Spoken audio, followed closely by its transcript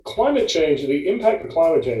climate change, the impact of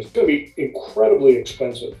climate change is going to be incredibly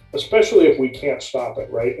expensive, especially if we can't stop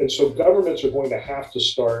it, right? And so governments are going to have to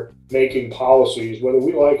start making policies, whether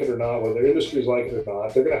we like it or not, whether industries like it or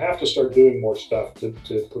not. They're going to have to start doing more stuff to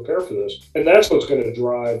prepare for this. And that's what's going to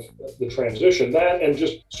drive the transition. That, and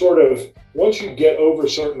just sort of once you get over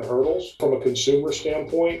certain hurdles from a consumer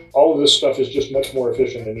standpoint, all of this stuff is just much more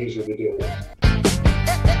efficient and easier to deal with.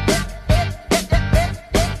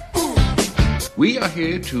 We are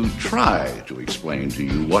here to try to explain to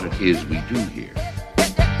you what it is we do here.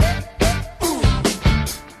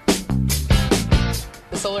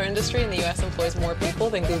 The solar industry in the U.S. employs more people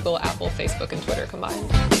than Google, Apple, Facebook, and Twitter combined.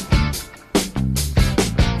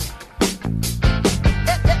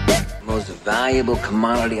 The most valuable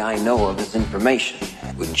commodity I know of is information.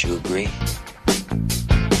 Wouldn't you agree?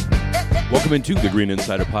 Welcome into the Green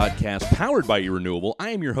Insider Podcast, powered by eRenewable.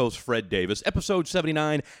 I am your host, Fred Davis. Episode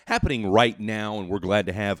 79 happening right now, and we're glad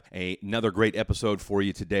to have another great episode for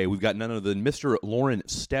you today. We've got none other than Mr. Loren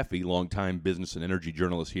Steffy, longtime business and energy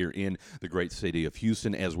journalist here in the great city of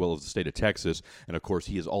Houston, as well as the state of Texas. And, of course,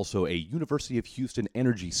 he is also a University of Houston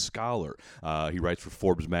energy scholar. He writes for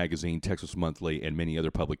Forbes magazine, Texas Monthly, and many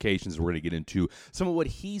other publications. We're going to get into some of what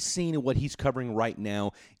he's seen and what he's covering right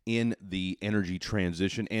now in the energy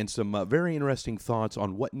transition, and some very interesting thoughts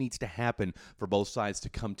on what needs to happen for both sides to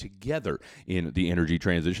come together in the energy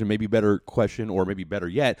transition. Maybe better question, or maybe better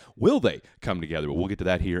yet, will they come together? But we'll get to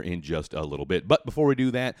that here in just a little bit. But before we do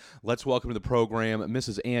that, let's welcome to the program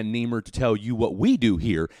Mrs. Ann Niemer to tell you what we do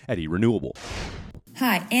here at eRenewable.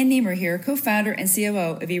 Hi, Ann Niemer here, co-founder and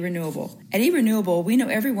COO of eRenewable. At eRenewable, we know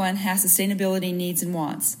everyone has sustainability needs and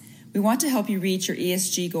wants. We want to help you reach your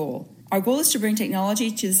ESG goal. Our goal is to bring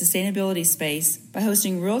technology to the sustainability space by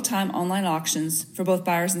hosting real-time online auctions for both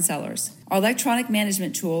buyers and sellers. Our electronic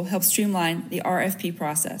management tool helps streamline the RFP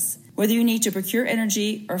process. Whether you need to procure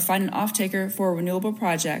energy or find an off-taker for a renewable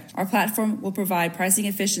project, our platform will provide pricing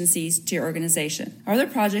efficiencies to your organization. Our other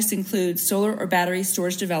projects include solar or battery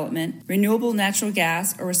storage development, renewable natural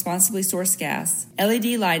gas or responsibly sourced gas,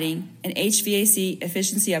 LED lighting, and HVAC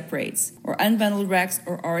efficiency upgrades, or unbundled RECs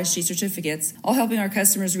or RSG certificates, all helping our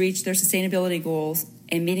customers reach their sustainability goals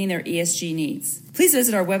and meeting their ESG needs. Please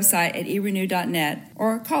visit our website at erenew.net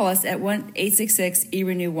or call us at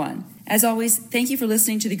 1-866-ERENEW1. As always, thank you for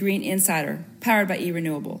listening to The Green Insider, powered by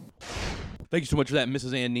eRenewable. Thank you so much for that,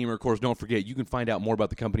 Mrs. Ann Niemer. Of course, don't forget, you can find out more about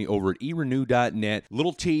the company over at erenew.net.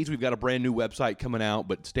 Little tease, we've got a brand new website coming out,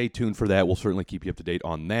 but stay tuned for that. We'll certainly keep you up to date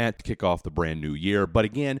on that to kick off the brand new year. But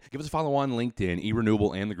again, give us a follow on LinkedIn,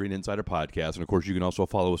 eRenewable, and the Green Insider Podcast. And of course, you can also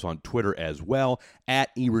follow us on Twitter as well,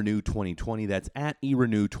 at eRenew2020. That's at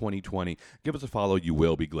eRenew2020. Give us a follow. You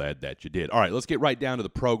will be glad that you did. All right, let's get right down to the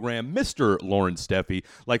program. Mr. Loren Steffy,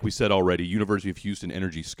 like we said already, University of Houston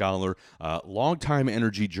energy scholar, longtime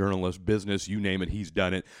energy journalist, business, you name it, he's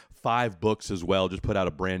done it. 5 books as well, just put out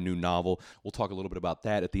a brand new novel. We'll talk a little bit about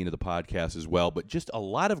that at the end of the podcast as well, but just a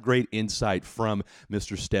lot of great insight from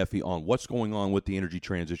Mr. Steffy on what's going on with the energy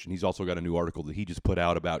transition. He's also got a new article that he just put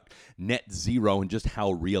out about net zero and just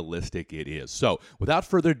how realistic it is. So without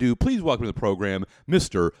further ado, please welcome to the program,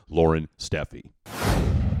 Mr. Loren Steffy.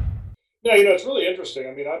 Yeah, it's really interesting.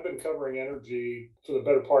 I mean, I've been covering energy for the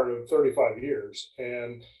better part of 35 years,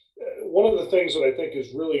 and one of the things that I think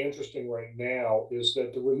is really interesting right now is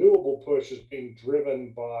that the renewable push is being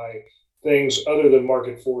driven by things other than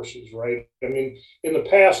market forces, right? I mean, in the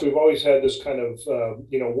past, we've always had this kind of,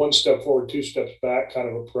 one step forward, 2 steps back kind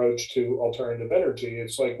of approach to alternative energy.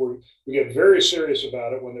 It's like we get very serious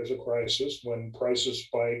about it when there's a crisis, when prices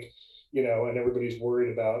spike, and everybody's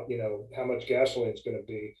worried about, how much gasoline is going to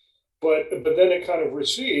be. But then it kind of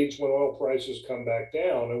recedes when oil prices come back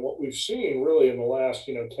down. And what we've seen really in the last,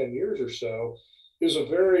 10 years or so is a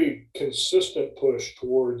very consistent push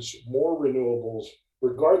towards more renewables,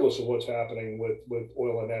 regardless of what's happening with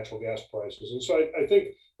oil and natural gas prices. And so I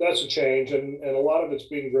think that's a change. And a lot of it's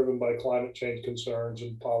being driven by climate change concerns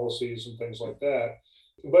and policies and things like that.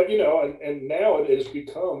 But, and now it has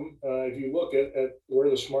become, if you look at where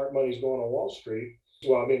the smart money is going on Wall Street,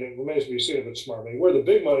 well, I mean, it remains to be seen if it's smart money. Where the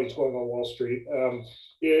big money is going on Wall Street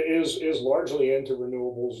is largely into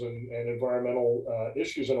renewables and environmental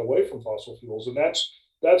issues and away from fossil fuels. And that's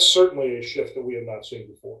certainly a shift that we have not seen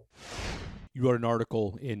before. You wrote an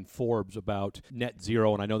article in Forbes about net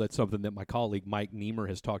zero, and I know that's something that my colleague Mike Niemer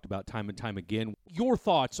has talked about time and time again. Your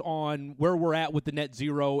thoughts on where we're at with the net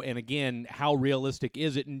zero, and again, how realistic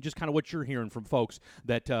is it, and just kind of what you're hearing from folks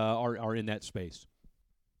that are in that space?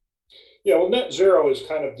 Yeah, well, net zero is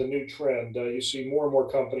kind of the new trend. You see more and more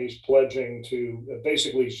companies pledging to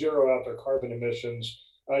basically zero out their carbon emissions,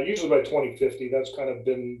 usually by 2050. That's kind of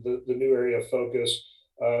been the new area of focus.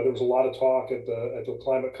 There was a lot of talk at the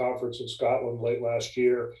climate conference in Scotland late last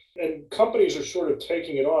year, and companies are sort of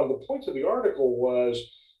taking it on. The point of the article was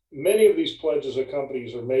many of these pledges that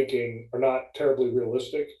companies are making are not terribly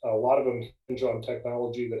realistic. A lot of them hinge on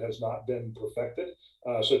technology that has not been perfected,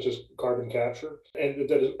 such as carbon capture, and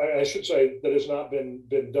that is, I should say, that has not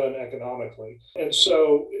been done economically. And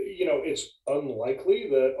so, it's unlikely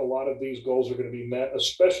that a lot of these goals are going to be met,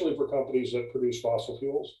 especially for companies that produce fossil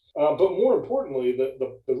fuels. But more importantly,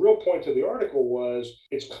 the real point of the article was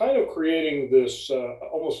it's kind of creating this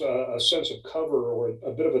almost a sense of cover or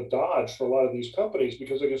a bit of a dodge for a lot of these companies,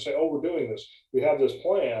 because they can say, oh, we're doing this. We have this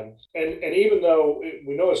plan. And even though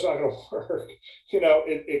we know it's not going to work,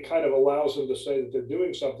 it kind of allows them to say that they're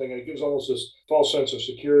doing something, and it gives almost this false sense of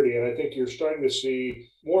security. And I think you're starting to see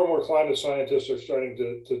more and more climate scientists are starting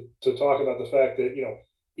to talk about the fact that,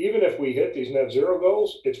 even if we hit these net zero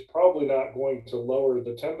goals, it's probably not going to lower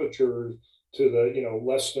the temperature to the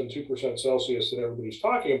less than 2% Celsius that everybody's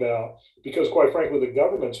talking about, because quite frankly, the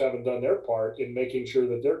governments haven't done their part in making sure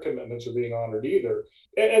that their commitments are being honored either.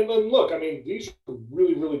 And then look, I mean, these are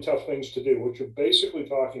really, really tough things to do. What you're basically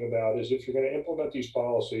talking about is if you're going to implement these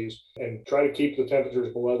policies and try to keep the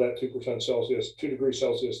temperatures below that 2% Celsius, 2 degrees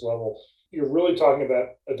Celsius level, you're really talking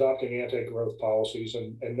about adopting anti-growth policies,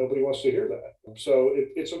 and nobody wants to hear that. So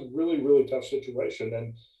it's a really, really tough situation.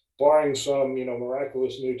 And barring some,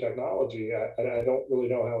 miraculous new technology, I don't really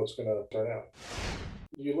know how it's going to turn out.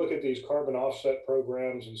 You look at these carbon offset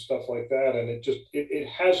programs and stuff like that, and it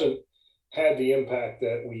hasn't had the impact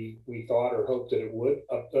that we thought or hoped that it would,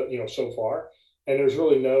 so far. And there's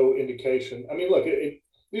really no indication. I mean, look,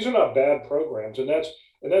 these are not bad programs, and that's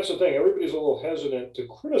the thing. Everybody's a little hesitant to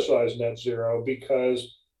criticize net zero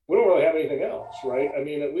because we don't really have anything else, right? I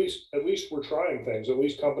mean, at least we're trying things. At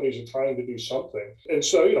least companies are trying to do something. And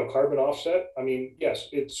so, carbon offset, I mean, yes,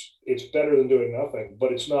 it's better than doing nothing,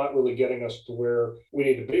 but it's not really getting us to where we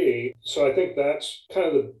need to be. So I think that's kind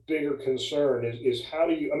of the bigger concern is how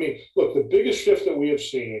do you, I mean, look, the biggest shift that we have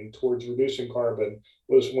seen towards reducing carbon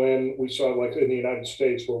was when we saw, like in the United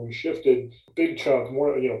States, where we shifted a big chunk,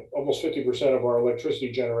 more, almost 50% of our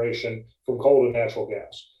electricity generation from coal to natural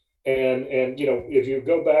gas. And if you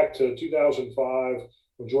go back to 2005,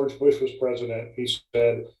 when George Bush was president, he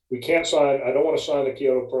said, I don't want to sign the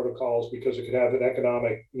Kyoto protocols because it could have an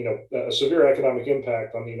economic, a severe economic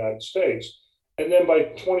impact on the United States. And then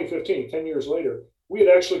by 2015, 10 years later, we had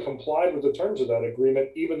actually complied with the terms of that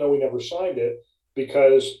agreement, even though we never signed it,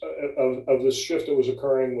 because of this shift that was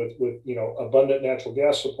occurring with abundant natural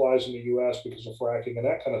gas supplies in the US because of fracking and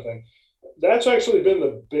that kind of thing. That's actually been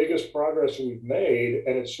the biggest progress we've made.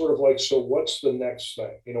 And it's sort of like, so what's the next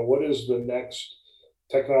thing? What is the next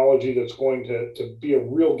technology that's going to be a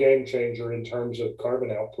real game changer in terms of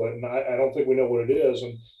carbon output? And I don't think we know what it is.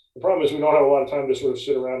 And the problem is we don't have a lot of time to sort of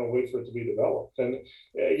sit around and wait for it to be developed. And,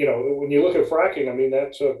 when you look at fracking, I mean,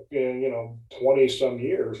 that took, 20 some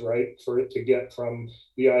years, right, for it to get from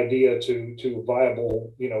the idea to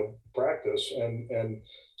viable, practice. And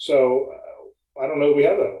so I don't know that we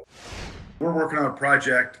have that. We're working on a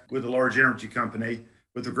project with a large energy company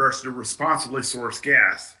with regards to responsibly sourced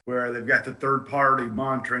gas, where they've got the third party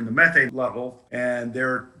monitoring the methane level, and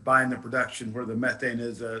they're buying the production where the methane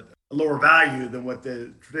is a lower value than what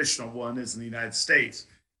the traditional one is in the United States.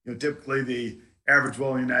 Typically the average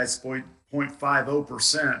well in the United States is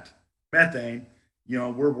 0.50% methane.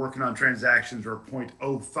 We're working on transactions that are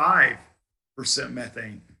 0.05%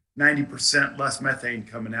 methane, 90% less methane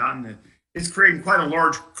coming out, and it's creating quite a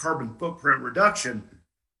large carbon footprint reduction.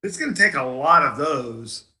 It's going to take a lot of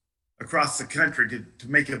those across the country to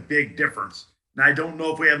make a big difference. And I don't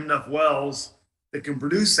know if we have enough wells that can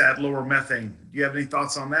produce that lower methane. Do you have any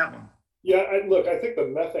thoughts on that one? Yeah, look, I think the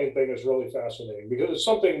methane thing is really fascinating because it's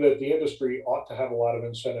something that the industry ought to have a lot of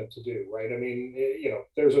incentive to do, right? I mean,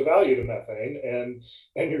 there's a value to methane,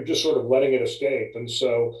 and you're just sort of letting it escape. And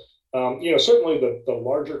so, certainly the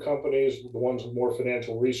larger companies, the ones with more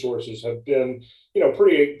financial resources, have been,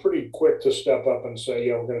 pretty quick to step up and say,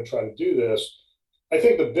 yeah, we're going to try to do this. I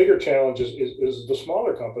think the bigger challenge is the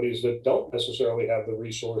smaller companies that don't necessarily have the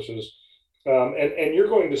resources. And you're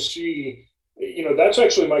going to see, that's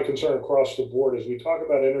actually my concern across the board as we talk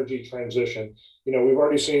about energy transition. We've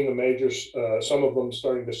already seen the majors, some of them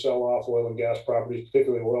starting to sell off oil and gas properties,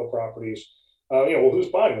 particularly oil properties. Well, who's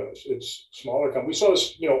buying those? It's smaller companies. We saw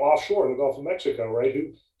this, offshore in the Gulf of Mexico, right?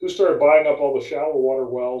 Who started buying up all the shallow water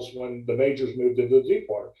wells when the majors moved into the deep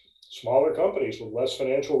water? Smaller companies with less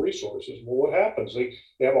financial resources. Well, what happens? They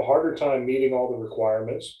have a harder time meeting all the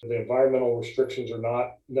requirements. The environmental restrictions are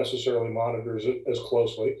not necessarily monitored as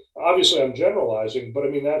closely. Obviously, I'm generalizing, but I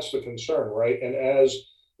mean, that's the concern, right? And as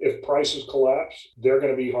if prices collapse, they're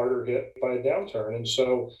going to be harder hit by a downturn. And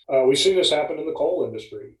so we've seen this happen in the coal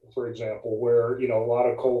industry, for example, where, a lot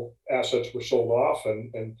of coal assets were sold off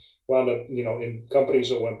and wound up, in companies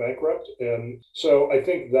that went bankrupt. And so I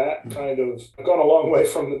think that kind of, I've gone a long way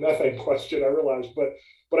from the methane question, I realize, but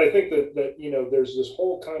I think that there's this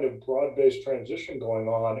whole kind of broad-based transition going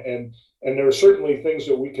on, and there are certainly things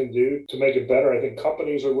that we can do to make it better. I think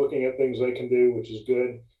companies are looking at things they can do, which is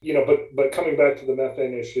good. But coming back to the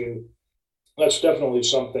methane issue, that's definitely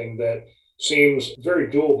something that seems very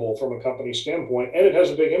doable from a company standpoint, and it has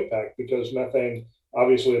a big impact because methane,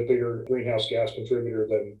 obviously a bigger greenhouse gas contributor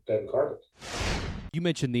than carbon. You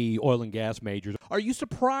mentioned the oil and gas majors. Are you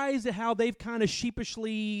surprised at how they've kind of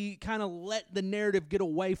sheepishly kind of let the narrative get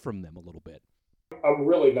away from them a little bit? I'm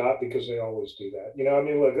really not, because they always do that.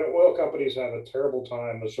 Look, oil companies have a terrible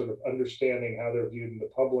time of sort of understanding how they're viewed in the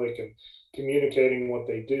public and communicating what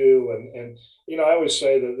they do. And I always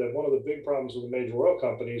say that one of the big problems with the major oil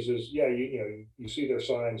companies is, you see their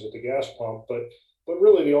signs at the gas pump, but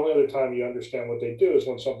really the only other time you understand what they do is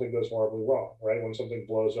when something goes horribly wrong, right? When something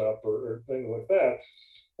blows up or things like that.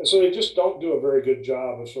 And so they just don't do a very good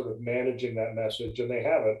job of sort of managing that message, and they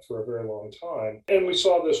haven't for a very long time. And we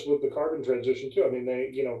saw this with the carbon transition too. I mean,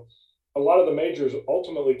 a lot of the majors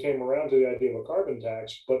ultimately came around to the idea of a carbon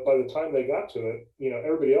tax, but by the time they got to it,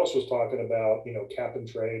 everybody else was talking about, cap and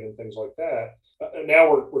trade and things like that. And now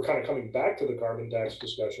we're kind of coming back to the carbon tax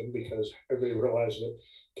discussion because everybody realized that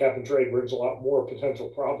cap and trade brings a lot more potential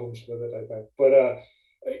problems with it, I think. But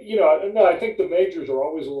no, I think the majors are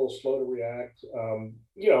always a little slow to react.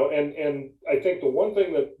 And I think the one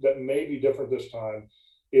thing that may be different this time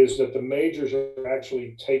is that the majors are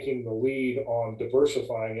actually taking the lead on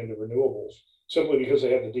diversifying into renewables, simply because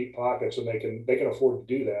they have the deep pockets and they can afford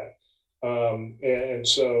to do that. And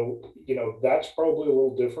so that's probably a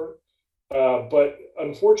little different. But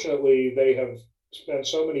unfortunately, they have spent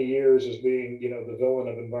so many years as being, the villain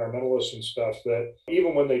of environmentalists and stuff, that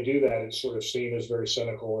even when they do that, it's sort of seen as very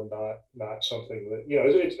cynical and not something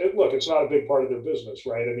that, look, it's not a big part of their business,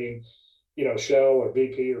 right? I mean, Shell or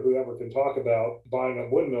BP or whoever can talk about buying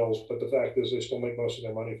up windmills, but the fact is they still make most of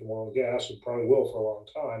their money from oil and gas, and probably will for a long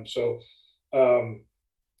time. So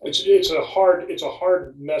it's a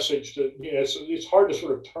hard message to, it's hard to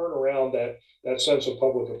sort of turn around that sense of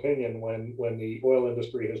public opinion when the oil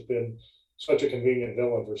industry has been such a convenient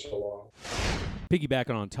villain for so long.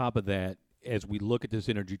 Piggybacking on top of that, as we look at this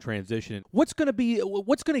energy transition, what's going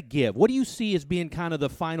to give? What do you see as being kind of the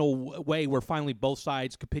final way where finally both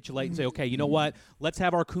sides capitulate and say, okay, you know what? Let's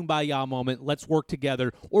have our kumbaya moment. Let's work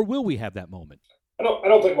together. Or will we have that moment? I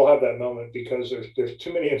don't think we'll have that moment, because there's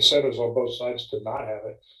too many incentives on both sides to not have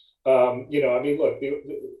it. Look,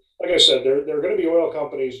 like I said, there are going to be oil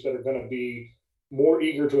companies that are going to be more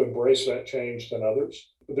eager to embrace that change than others.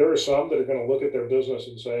 There are some that are going to look at their business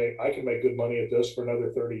and say, I can make good money at this for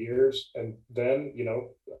another 30 years. And then,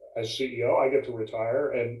 as CEO, I get to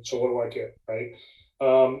retire. And so what do I get? Right.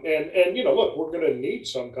 Look, we're going to need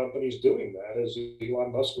some companies doing that, as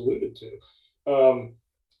Elon Musk alluded to.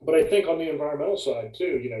 But I think on the environmental side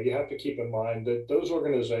too, you have to keep in mind that those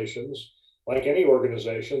organizations, like any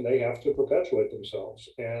organization, they have to perpetuate themselves,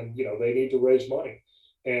 and, they need to raise money.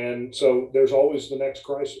 And so there's always the next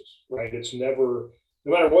crisis, right? It's never,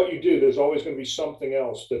 no matter what you do, there's always going to be something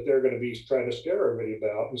else that they're going to be trying to scare everybody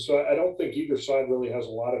about. And so I don't think either side really has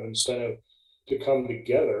a lot of incentive to come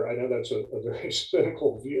together. I know that's a very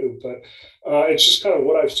cynical view, but it's just kind of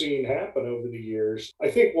what I've seen happen over the years. I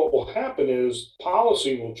think what will happen is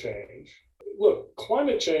policy will change. Look,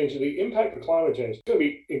 climate change, the impact of climate change is going to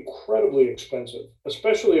be incredibly expensive,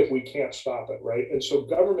 especially if we can't stop it, right? And so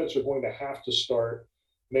governments are going to have to start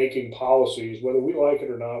making policies, whether we like it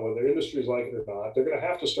or not, whether industries like it or not. They're going to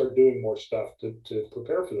have to start doing more stuff to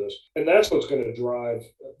prepare for this. And that's what's going to drive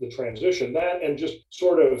the transition. That, and just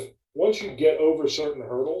sort of, once you get over certain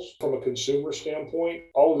hurdles from a consumer standpoint,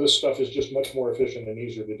 all of this stuff is just much more efficient and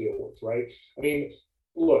easier to deal with, right? I mean,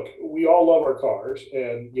 look, we all love our cars,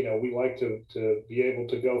 and we like to be able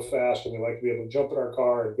to go fast, and we like to be able to jump in our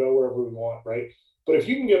car and go wherever we want, right? But if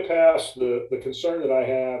you can get past the concern that I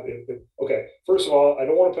have, okay, first of all, I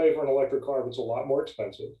don't want to pay for an electric car if it's a lot more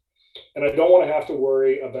expensive. And I don't want to have to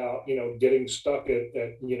worry about, getting stuck at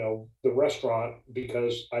the restaurant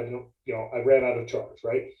because I ran out of charge,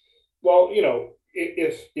 right? Well,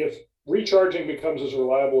 if recharging becomes as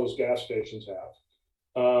reliable as gas stations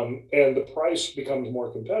have, and the price becomes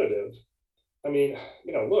more competitive, I mean,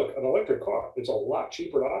 look, an electric car, it's a lot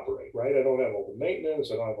cheaper to operate, right? I don't have all the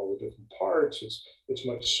maintenance. I don't have all the different parts. It's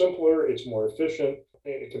much simpler. It's more efficient.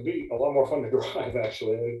 it can be a lot more fun to drive,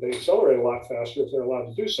 actually. They accelerate a lot faster if they're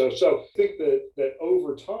allowed to do so. So I think that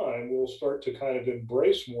over time, we'll start to kind of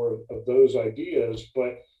embrace more of those ideas,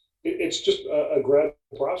 but it's just a gradual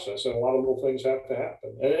process, and a lot of little things have to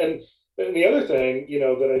happen. And the other thing,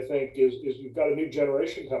 that I think is we've got a new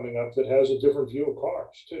generation coming up that has a different view of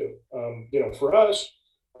cars too. For us,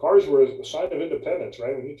 cars were a sign of independence,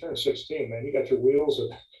 right? When you turn 16, man, you got your wheels,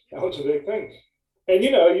 and that was a big thing. And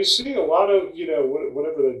you see a lot of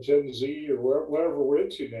whatever the Gen Z or whatever we're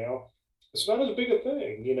into now, it's not as big a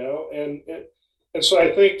thing, and so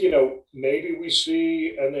I think maybe we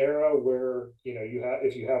see an era where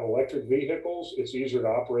if you have electric vehicles, it's easier to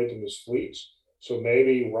operate them as fleets. So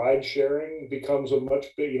maybe ride sharing becomes a much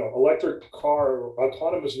big, electric car,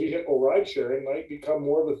 autonomous vehicle ride sharing might become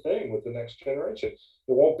more of a thing with the next generation.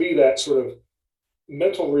 There won't be that sort of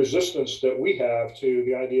mental resistance that we have to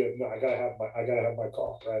the idea of, no, I gotta have my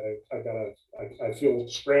car, right? I feel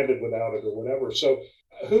stranded without it or whatever. So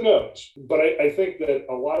who knows? But I think that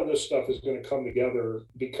a lot of this stuff is going to come together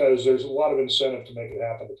because there's a lot of incentive to make it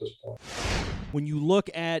happen at this point. When you look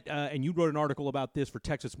at, and you wrote an article about this for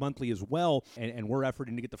Texas Monthly as well, and we're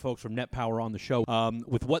efforting to get the folks from Net Power on the show.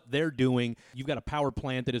 With what they're doing, you've got a power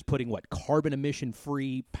plant that is putting, carbon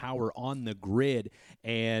emission-free power on the grid.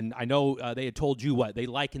 And I know they had told you they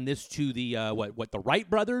liken this to the, the Wright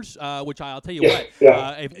brothers, which I'll tell you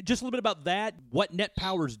just a little bit about that, what Net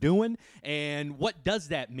Power's doing, and what does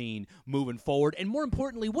that mean moving forward? And more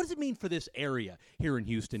importantly, what does it mean for this area here in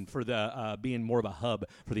Houston for the being more of a hub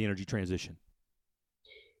for the energy transition?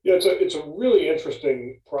 Yeah, it's a really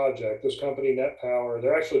interesting project. This company, Net Power,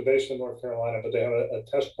 they're actually based in North Carolina, but they have a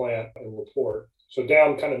test plant in LaPorte. So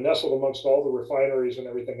down kind of nestled amongst all the refineries and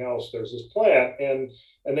everything else, there's this plant, and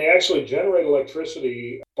they actually generate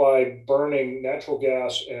electricity by burning natural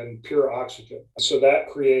gas and pure oxygen. So that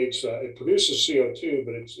creates, it produces CO2,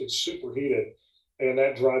 but it's superheated, and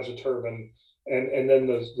that drives a turbine. And then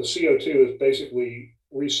the CO2 is basically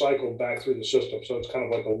recycled back through the system. So it's kind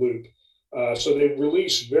of like a loop. So they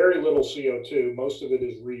release very little CO2. Most of it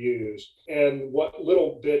is reused. And what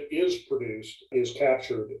little bit is produced is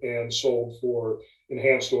captured and sold for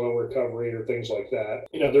enhanced oil recovery or things like that.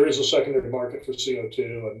 There is a secondary market for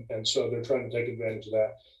CO2, and so they're trying to take advantage of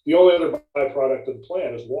that. The only other byproduct of the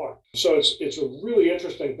plant is water. So it's a really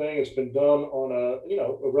interesting thing. It's been done on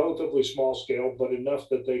a relatively small scale, but enough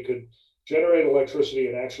that they could generate electricity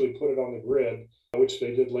and actually put it on the grid, which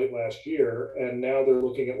they did late last year. And now they're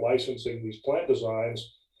looking at licensing these plant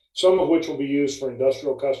designs, some of which will be used for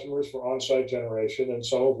industrial customers for on-site generation, and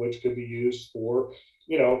some of which could be used for,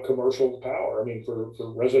 commercial power. I mean, for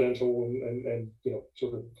residential and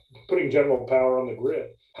sort of putting general power on the grid.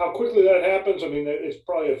 How quickly that happens, I mean, it's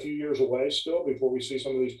probably a few years away still before we see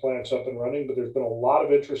some of these plants up and running, but there's been a lot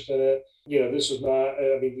of interest in it. This is not,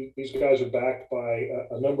 these guys are backed by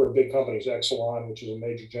a number of big companies, Exelon, which is a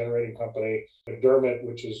major generating company, McDermott,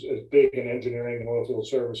 which is big in engineering and oilfield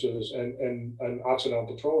services, and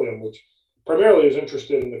Occidental Petroleum, which primarily is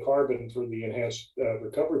interested in the carbon for the enhanced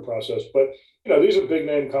recovery process. But these are big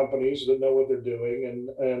name companies that know what they're doing,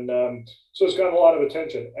 and so it's gotten a lot of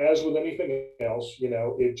attention. As with anything else,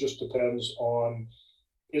 it just depends on,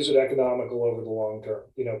 is it economical over the long term?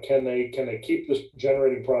 Can they keep this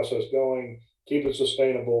generating process going, keep it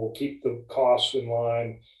sustainable, keep the costs in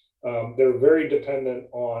line? They're very dependent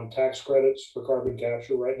on tax credits for carbon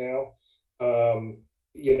capture right now.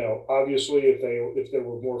 Obviously, if there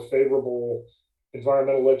were more favorable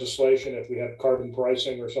environmental legislation, if we had carbon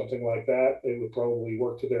pricing or something like that, it would probably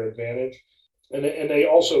work to their advantage. And they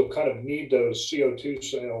also kind of need those CO2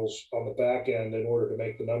 sales on the back end in order to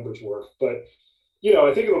make the numbers work. But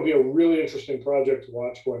I think it'll be a really interesting project to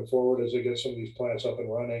watch going forward as they get some of these plants up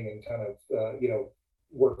and running and kind of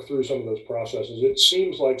work through some of those processes. It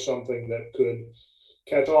seems like something that could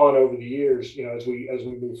catch on over the years, as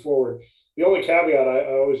we move forward. The only caveat I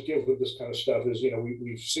always give with this kind of stuff is,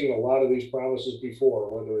 we've seen a lot of these promises before,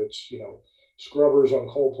 whether it's, scrubbers on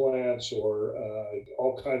coal plants or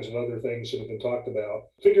all kinds of other things that have been talked about.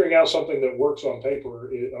 Figuring out something that works on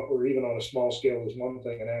paper or even on a small scale is one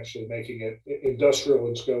thing, and actually making it industrial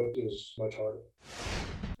in scope is much harder.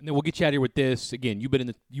 And then we'll get you out of here with this. Again, you've been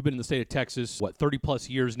in the state of Texas, 30 plus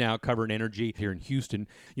years now, covering energy here in Houston.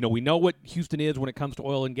 We know what Houston is when it comes to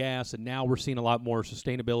oil and gas, and now we're seeing a lot more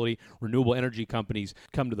sustainability, renewable energy companies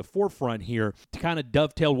come to the forefront here to kind of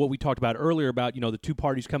dovetail what we talked about earlier about, the two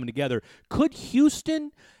parties coming together. Could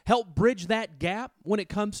Houston help bridge that gap when it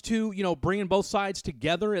comes to, bringing both sides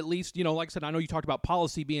together? At least, like I said, I know you talked about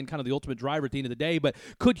policy being kind of the ultimate driver at the end of the day, but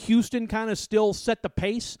could Houston kind of still set the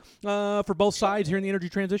pace for both sides here in the energy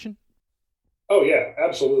transition? Oh yeah,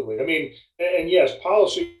 absolutely. I mean, and yes,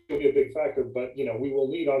 policy will be a big factor, but we will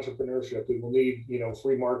need entrepreneurship. We will need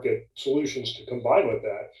free market solutions to combine with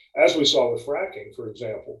that, as we saw with fracking, for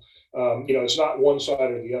example. It's not one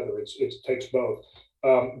side or the other. It takes both.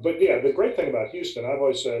 But yeah, the great thing about Houston, I've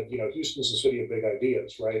always said, Houston's a city of big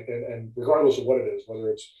ideas, right? And regardless of what it is,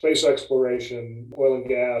 whether it's space exploration, oil and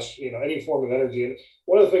gas, any form of energy. And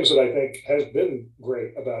one of the things that I think has been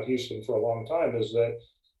great about Houston for a long time is that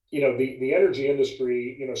the energy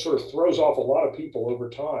industry, sort of throws off a lot of people over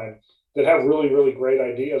time that have really, really great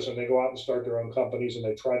ideas, and they go out and start their own companies and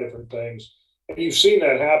they try different things. And you've seen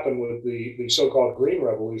that happen with the so-called green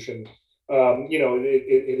revolution.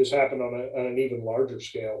 It has happened on an even larger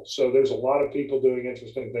scale. So there's a lot of people doing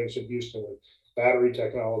interesting things in Houston with battery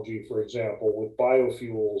technology, for example, with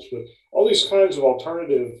biofuels, with all these kinds of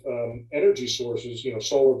alternative energy sources,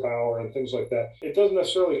 solar power and things like that. It doesn't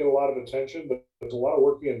necessarily get a lot of attention, but there's a lot of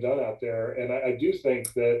work being done out there. And I do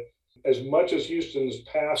think that as much as Houston's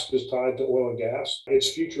past is tied to oil and gas, its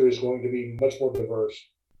future is going to be much more diverse.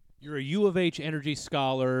 You're a U of H energy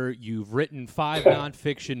scholar. You've written 5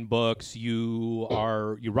 nonfiction books. You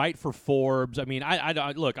write for Forbes. I mean,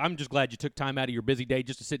 I look. I'm just glad you took time out of your busy day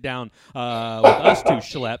just to sit down with us two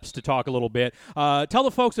schleps to talk a little bit. Tell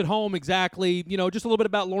the folks at home exactly, just a little bit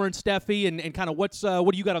about Loren Steffy and kind of what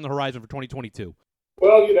do you got on the horizon for 2022?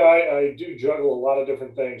 Well, I do juggle a lot of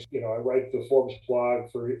different things. I write the Forbes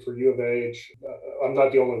blog for U of H. I'm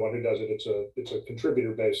not the only one who does it. It's a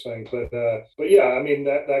contributor based thing, but yeah, I mean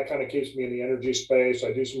that kind of keeps me in the energy space.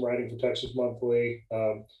 I do some writing for Texas Monthly.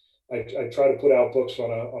 I try to put out books on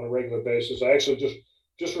a regular basis. I actually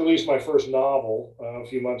just released my first novel a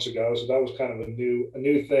few months ago, so that was kind of a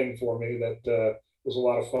new thing for me that was a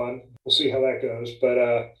lot of fun. We'll see how that goes,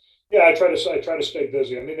 but. Yeah, I try to stay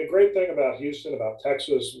busy. I mean, the great thing about Houston, about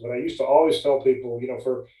Texas, what I used to always tell people,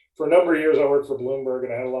 for a number of years I worked for Bloomberg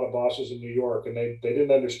and I had a lot of bosses in New York, and they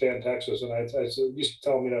didn't understand Texas. And I used to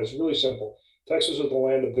tell them, it's really simple. Texas is the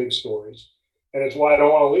land of big stories, and it's why I don't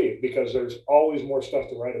want to leave, because there's always more stuff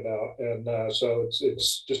to write about, and so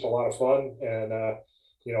it's just a lot of fun, and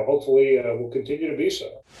hopefully we'll continue to be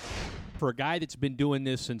so. For a guy that's been doing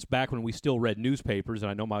this since back when we still read newspapers,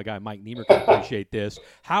 and I know my guy Mike Niemer can appreciate this,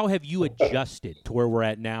 how have you adjusted to where we're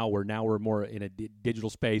at now, where now we're more in a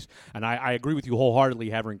digital space? And I agree with you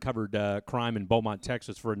wholeheartedly, having covered crime in Beaumont,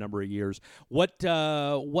 Texas for a number of years. What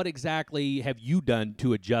exactly have you done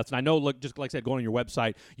to adjust? And I know, look, just like I said, going on your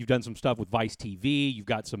website, you've done some stuff with Vice TV, you've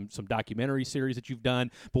got some documentary series that you've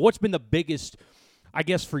done, but what's been the biggest, I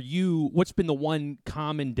guess, for you, what's been the one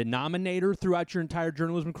common denominator throughout your entire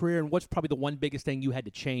journalism career, and what's probably the one biggest thing you had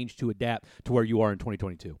to change to adapt to where you are in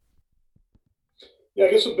 2022? Yeah,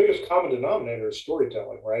 I guess the biggest common denominator is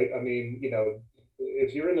storytelling, right? I mean,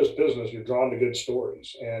 if you're in this business, you're drawn to good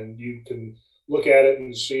stories, and you can look at it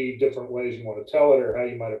and see different ways you want to tell it or how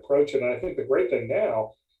you might approach it. And I think the great thing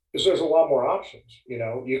now is there's a lot more options.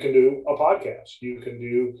 You can do a podcast, you can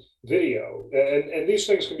do video, and these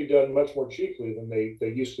things can be done much more cheaply than they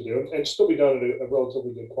used to do, and still be done at a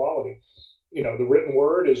relatively good quality. The written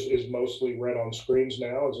word is mostly read on screens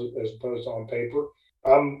now as opposed to on paper.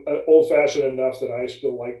 I'm old fashioned enough that I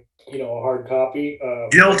still like, a hard copy.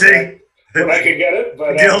 Guilty. When I can get it,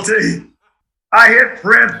 but guilty. I hit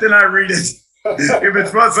print, then I read it. If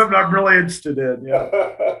it's not something I'm really interested in,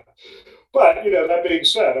 yeah. But that being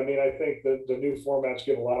said, I mean, I think that the new formats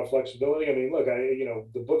give a lot of flexibility. I mean, look,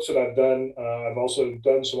 the books that I've done, I've also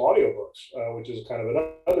done some audiobooks, which is kind of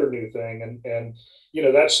another new thing, and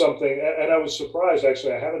that's something. And I was surprised,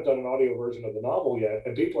 actually. I haven't done an audio version of the novel yet,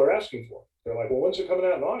 and people are asking for it. They're like, "Well, when's it coming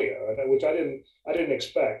out in audio?" Which I didn't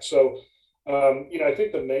expect. So, I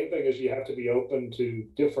think the main thing is you have to be open to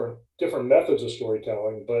different methods of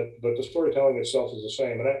storytelling, but the storytelling itself is the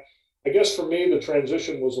same. And I guess for me, the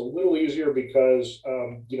transition was a little easier because,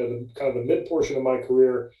 the kind of the mid portion of my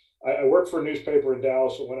career, I worked for a newspaper in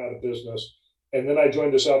Dallas that went out of business. And then I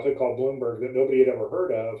joined this outfit called Bloomberg that nobody had ever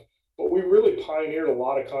heard of. But we really pioneered a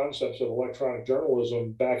lot of concepts of electronic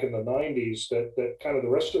journalism back in the 90s that kind of the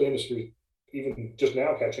rest of the industry, even just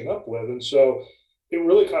now, catching up with. And so it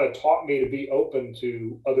really kind of taught me to be open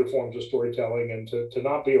to other forms of storytelling and to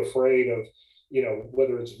not be afraid of,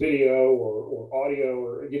 whether it's video or audio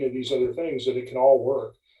or, these other things, that it can all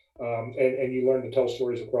work. And you learn to tell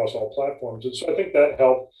stories across all platforms. And so I think that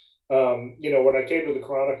helped. When I came to the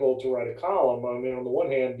Chronicle to write a column, I mean, on the one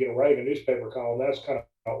hand, writing a newspaper column, that's kind of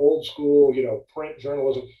old school, print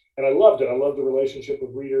journalism. And I loved it. I loved the relationship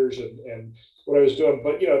with readers and what I was doing.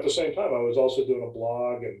 But, at the same time, I was also doing a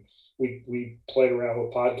blog, and we played around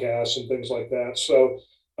with podcasts and things like that. So,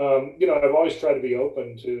 I've always tried to be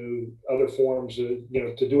open to other forms of,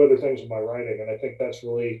 to do other things with my writing. And I think that's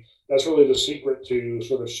really the secret to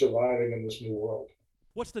sort of surviving in this new world.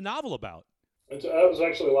 What's the novel about? That was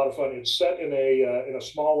actually a lot of fun. It's set in a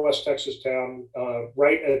small West Texas town,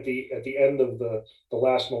 right at the end of the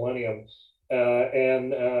last millennium,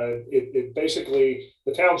 and it basically,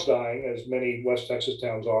 the town's dying, as many West Texas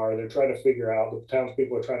towns are. They're trying to figure out, the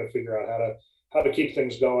townspeople are trying to figure out how to keep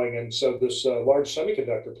things going, and so this large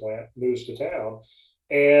semiconductor plant moves to town,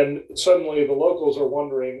 and suddenly the locals are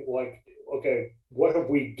wondering, like, okay, what have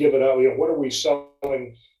we given up? What are we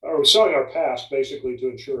selling? Are we selling our past basically to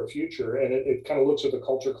ensure a future? And it kind of looks at the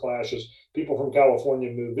culture clash as people from California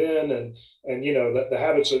move in, and the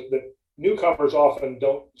habits that newcomers often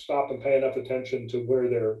don't stop and pay enough attention to where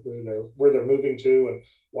they're moving to and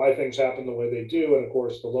why things happen the way they do. And of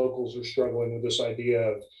course, the locals are struggling with this idea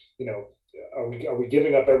of, are we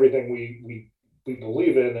giving up everything we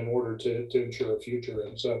believe in order to ensure a future?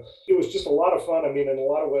 And so it was just a lot of fun. I mean, in a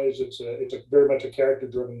lot of ways, it's a very much a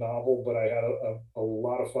character-driven novel, but I had a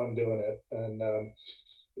lot of fun doing it. And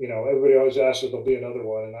everybody always asks if there'll be another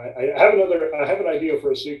one, and I have an idea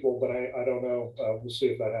for a sequel, but I don't know. We'll see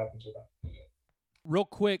if that happens or not. Real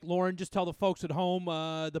quick, Loren, just tell the folks at home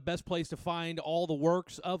the best place to find all the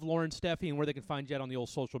works of Loren Steffy and where they can find you on the old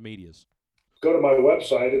social medias. Go to my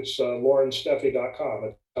website. It's lorensteffy.com.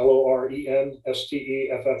 It's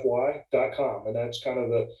LORENSTEFFY.com. And that's kind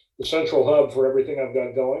of the central hub for everything I've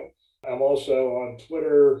got going. I'm also on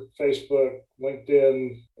Twitter, Facebook,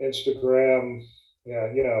 LinkedIn, Instagram.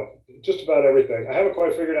 Yeah, just about everything. I haven't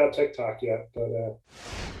quite figured out TikTok yet, but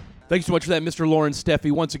Thanks so much for that, Mr. Loren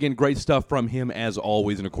Steffy. Once again, great stuff from him as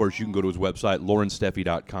always. And, of course, you can go to his website,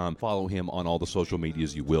 lorensteffy.com. Follow him on all the social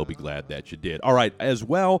medias. You will be glad that you did. All right, as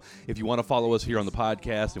well, if you want to follow us here on the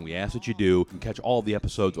podcast, and we ask that you do, you can catch all of the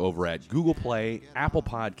episodes over at Google Play, Apple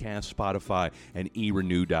Podcasts, Spotify, and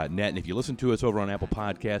erenew.net. And if you listen to us over on Apple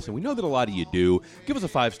Podcasts, and we know that a lot of you do, give us a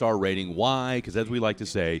 5-star rating. Why? Because as we like to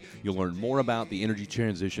say, you'll learn more about the energy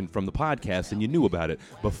transition from the podcast than you knew about it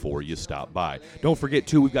before you stopped by. Don't forget,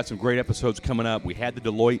 too, we've got some great episodes coming up. We had the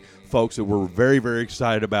Deloitte folks that we're very, very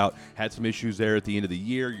excited about. Had some issues there at the end of the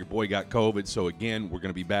year. Your boy got COVID, so again, we're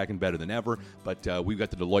going to be back and better than ever. But we've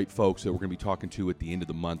got the Deloitte folks that we're going to be talking to at the end of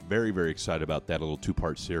the month. Very, very excited about that little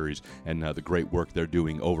 2-part series and the great work they're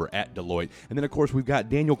doing over at Deloitte. And then, of course, we've got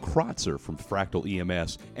Daniel Krotzer from Fractal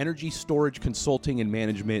EMS, energy storage consulting and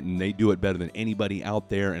management, and they do it better than anybody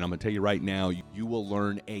out there. And I'm going to tell you right now, you will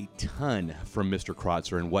learn a ton from Mr.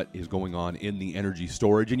 Krotzer and what is going on in the energy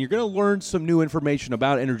storage. And you're going to learn some new information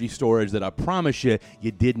about energy storage that I promise you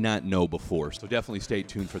did not know before. So definitely stay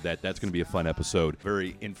tuned for that. That's going to be a fun episode,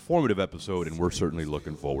 very informative episode, and we're certainly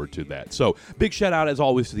looking forward to that. So big shout out, as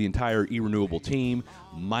always, to the entire eRenewable team,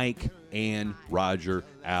 Mike, Ann, Roger,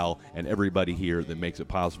 Al, and everybody here that makes it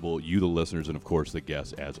possible, you, the listeners, and, of course, the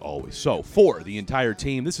guests, as always. So for the entire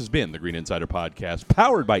team, this has been the Green Insider Podcast,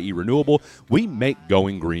 powered by eRenewable. We make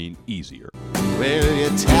going green easier. Will you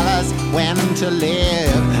tell us when to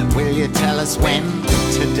live? Will you tell us when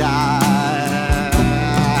to die?